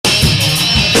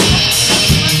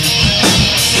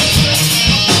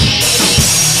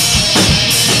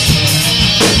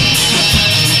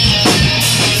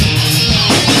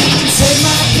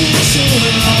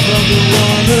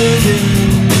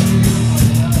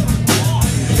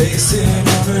sit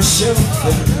on a shelf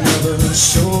and never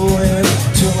show it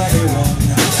to anyone.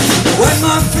 Wipe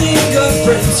my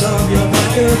fingerprints off your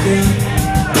back again,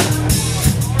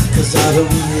 'cause I don't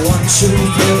want you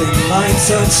feeling my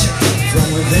touch from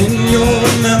within your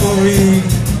memory.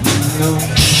 No.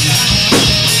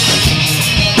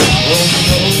 Oh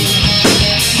no.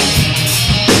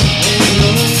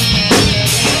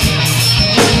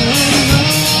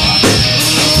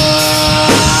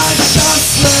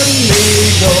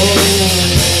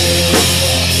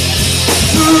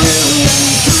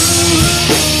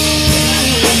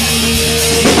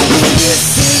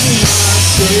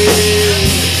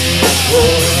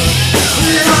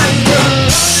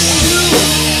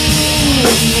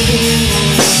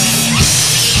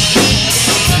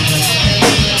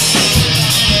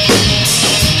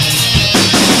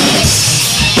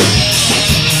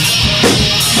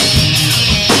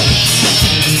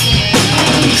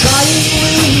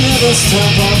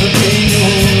 Stop all the pain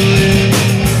you're in.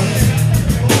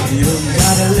 You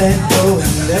gotta let go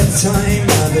and let time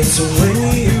have its way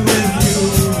with you.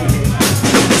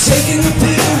 Taking a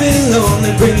pill will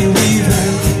only bring you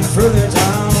even further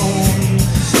down.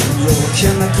 Your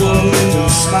chemical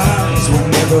induced smiles will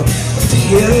never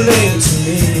appear late to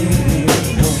me.